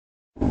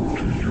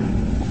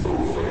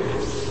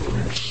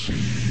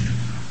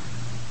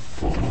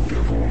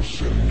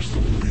sends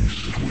the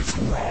beast with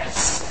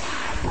wrath,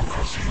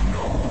 because he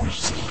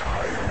knows the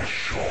time is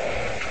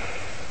short.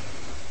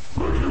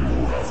 Let him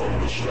who hath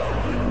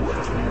understanding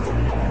reckon the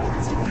number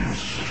of the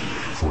beast,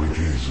 for it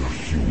is a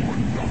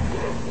human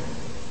number.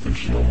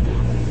 Its number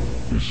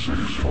is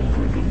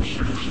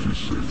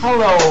 666.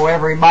 Hello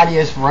everybody,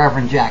 it's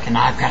Reverend Jack, and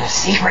I've got a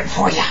secret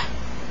for you.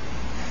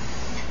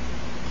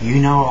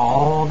 You know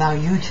all about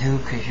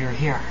YouTube because you're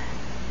here.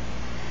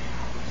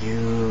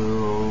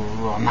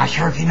 I'm not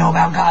sure if you know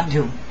about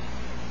GodTube.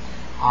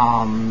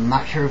 I'm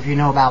not sure if you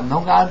know about no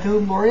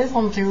GodTube or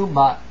IslamTube,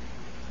 but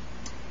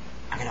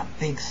I got a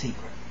big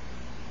secret.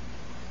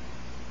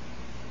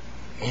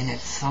 And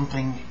it's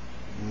something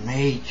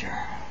major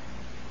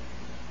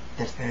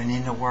that's been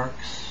in the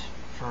works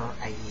for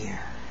a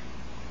year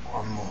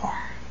or more.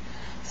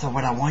 So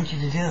what I want you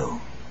to do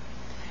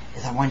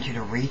is I want you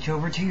to reach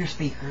over to your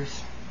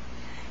speakers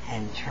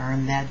and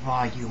turn that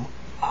volume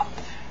up.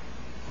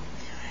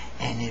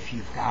 And if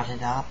you've got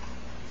it up,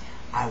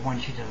 I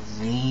want you to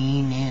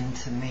lean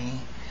into me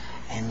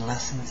and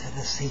listen to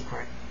the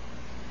secret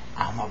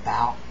I'm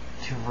about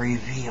to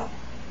reveal.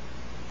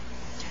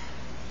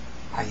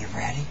 Are you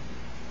ready?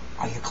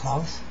 Are you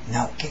close?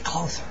 No, get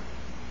closer.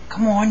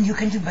 Come on, you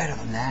can do better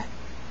than that.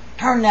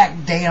 Turn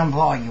that damn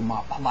volume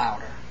up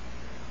louder.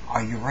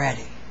 Are you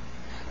ready?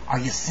 Are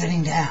you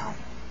sitting down?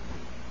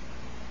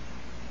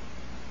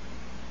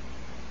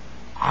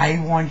 I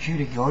want you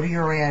to go to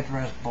your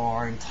address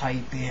bar and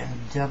type in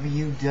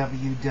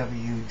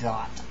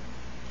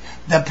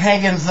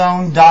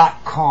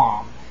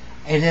www.thepaganzone.com.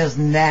 It is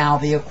now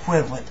the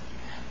equivalent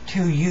to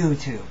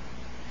YouTube,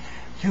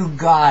 to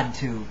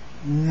GodTube,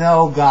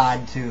 no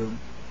GodTube,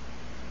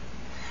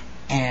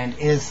 and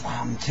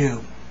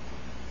IslamTube.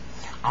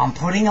 I'm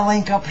putting a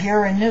link up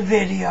here in the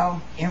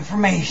video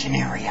information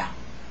area.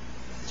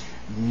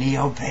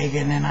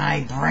 Neo-Pagan and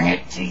I bring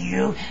it to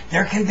you.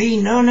 There can be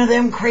none of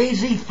them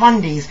crazy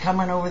fundies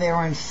coming over there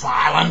and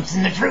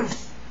silencing the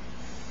truth.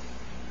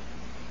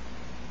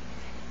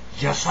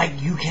 Just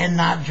like you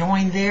cannot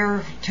join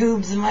their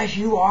tubes unless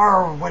you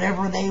are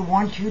whatever they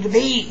want you to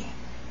be.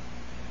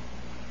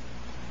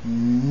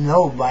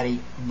 Nobody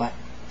but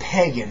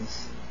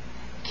pagans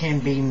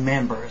can be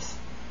members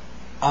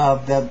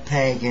of the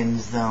Pagan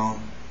Zone.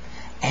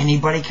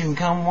 Anybody can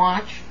come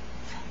watch,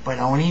 but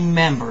only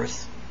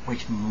members,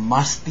 which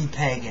must be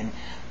pagan,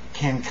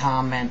 can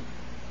comment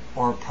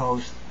or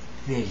post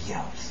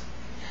videos.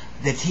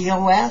 The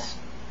TOS?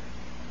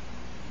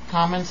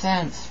 Common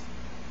sense.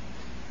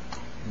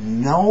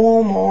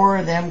 No more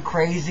of them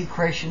crazy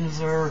Christians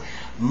or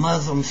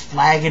Muslims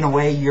flagging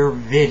away your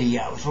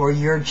videos or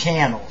your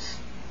channels.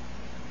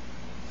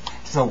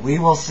 So we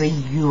will see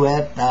you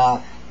at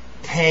the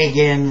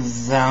Pagan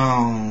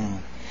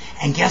Zone.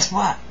 And guess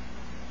what?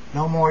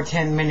 No more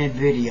 10-minute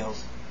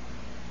videos.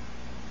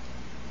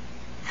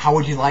 How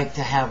would you like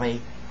to have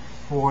a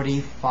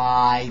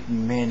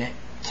 45-minute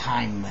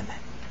time limit?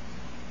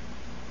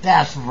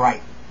 That's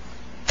right.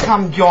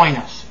 Come join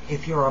us.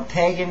 If you're a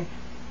pagan,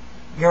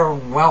 you're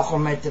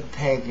welcome at the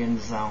Pagan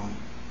Zone.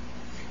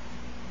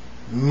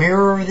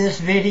 Mirror this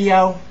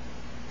video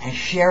and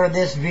share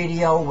this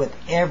video with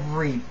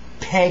every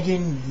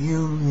pagan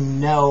you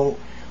know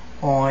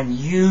on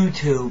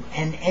YouTube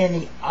and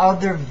any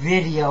other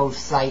video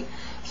site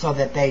so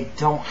that they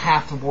don't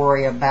have to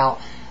worry about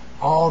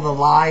all the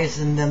lies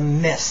and the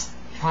myths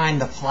trying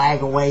to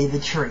flag away the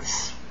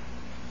truth.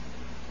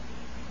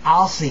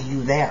 I'll see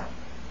you there.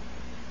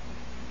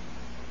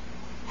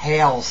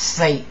 Hail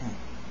Satan.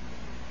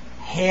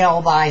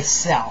 Hail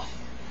thyself.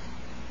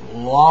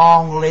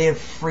 Long live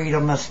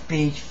freedom of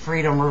speech,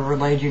 freedom of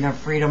religion, and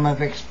freedom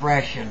of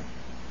expression.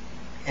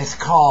 It's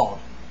called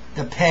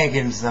the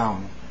Pagan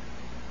Zone.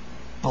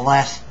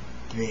 Blessed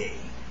be.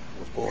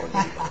 Was born, you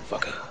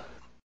motherfucker.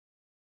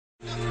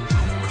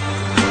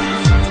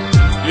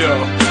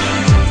 Yo,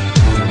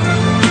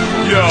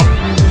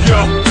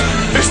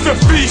 it's the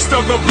feast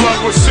of the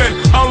blood was sent.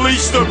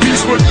 Unleash the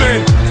beast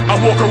within. I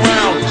walk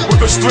around with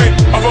the strength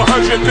of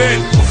 100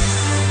 men.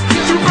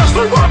 You best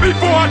to run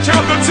before I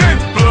count the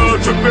 10.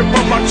 Blood dripping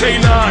from my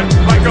canine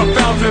like a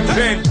fountain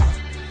pen.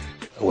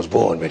 I was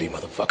born ready,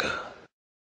 motherfucker.